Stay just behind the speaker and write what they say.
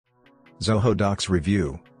Zoho Docs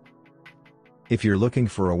Review. If you're looking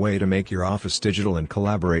for a way to make your office digital and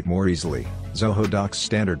collaborate more easily, Zoho Docs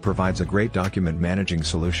Standard provides a great document managing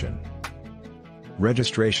solution.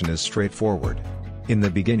 Registration is straightforward. In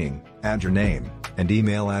the beginning, add your name and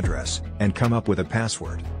email address, and come up with a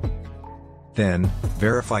password. Then,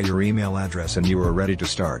 verify your email address and you are ready to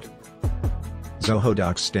start. Zoho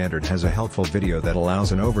Docs Standard has a helpful video that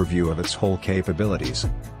allows an overview of its whole capabilities.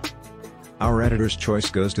 Our editor's choice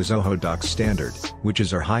goes to Zoho Docs Standard, which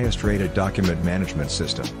is our highest rated document management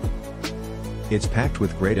system. It's packed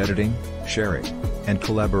with great editing, sharing, and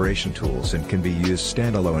collaboration tools and can be used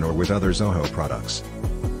standalone or with other Zoho products.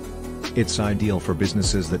 It's ideal for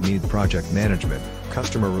businesses that need project management,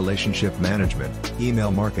 customer relationship management,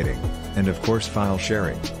 email marketing, and of course file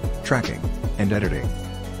sharing, tracking, and editing.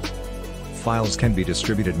 Files can be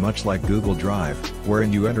distributed much like Google Drive,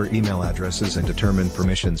 wherein you enter email addresses and determine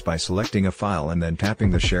permissions by selecting a file and then tapping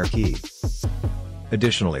the Share key.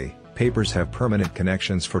 Additionally, papers have permanent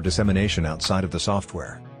connections for dissemination outside of the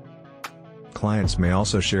software. Clients may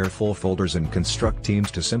also share full folders and construct teams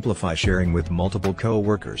to simplify sharing with multiple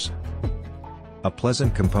co-workers. A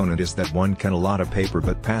pleasant component is that one can allot a paper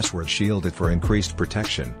but password shield it for increased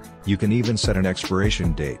protection. You can even set an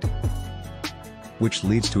expiration date, which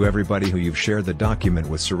leads to everybody who you've shared the document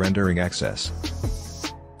with surrendering access.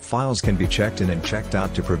 Files can be checked in and checked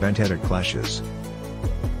out to prevent edit clashes.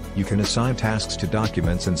 You can assign tasks to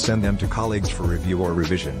documents and send them to colleagues for review or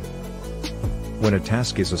revision. When a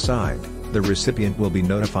task is assigned, the recipient will be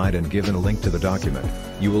notified and given a link to the document.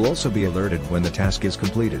 You will also be alerted when the task is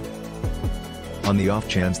completed. On the off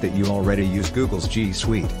chance that you already use Google's G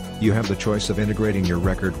Suite, you have the choice of integrating your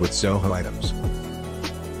record with Zoho items.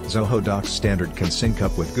 Zoho Docs Standard can sync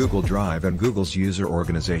up with Google Drive and Google's user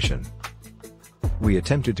organization. We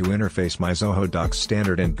attempted to interface my Zoho Docs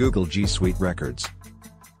Standard and Google G Suite records.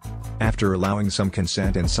 After allowing some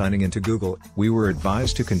consent and signing into Google, we were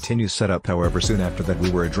advised to continue setup. However, soon after that we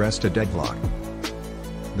were addressed a deadlock.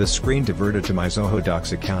 The screen diverted to my Zoho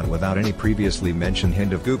Docs account without any previously mentioned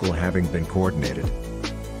hint of Google having been coordinated.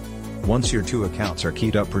 Once your two accounts are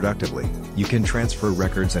keyed up productively, you can transfer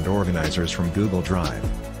records and organizers from Google Drive.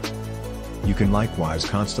 You can likewise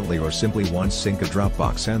constantly or simply once sync a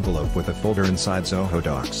Dropbox envelope with a folder inside Zoho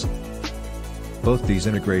Docs. Both these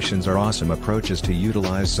integrations are awesome approaches to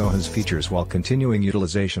utilize Zoho's features while continuing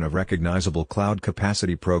utilization of recognizable cloud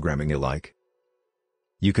capacity programming alike.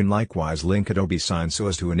 You can likewise link Adobe Sign so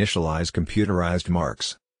as to initialize computerized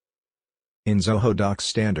marks. In Zoho Docs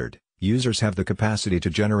Standard, users have the capacity to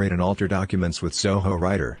generate and alter documents with Zoho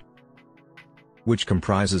Writer, which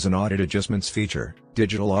comprises an audit adjustments feature,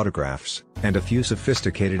 digital autographs, and a few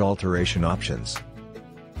sophisticated alteration options.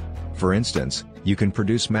 For instance, you can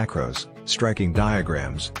produce macros, striking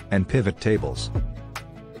diagrams, and pivot tables.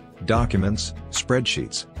 Documents,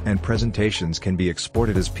 spreadsheets, and presentations can be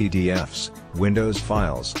exported as PDFs, Windows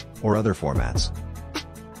files, or other formats.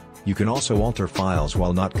 You can also alter files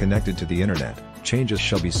while not connected to the internet. Changes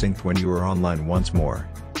shall be synced when you are online once more.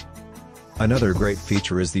 Another great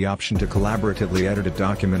feature is the option to collaboratively edit a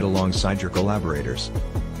document alongside your collaborators.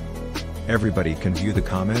 Everybody can view the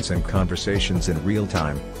comments and conversations in real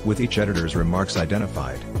time, with each editor's remarks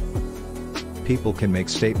identified. People can make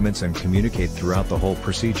statements and communicate throughout the whole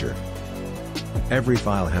procedure. Every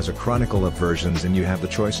file has a chronicle of versions and you have the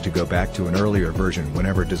choice to go back to an earlier version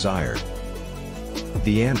whenever desired.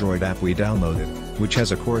 The Android app we downloaded, which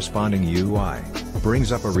has a corresponding UI,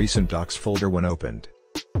 brings up a recent docs folder when opened.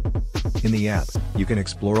 In the app, you can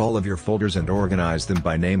explore all of your folders and organize them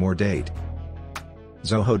by name or date.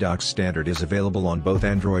 Zoho Docs Standard is available on both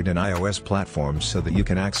Android and iOS platforms so that you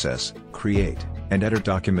can access, create, and edit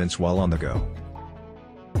documents while on the go.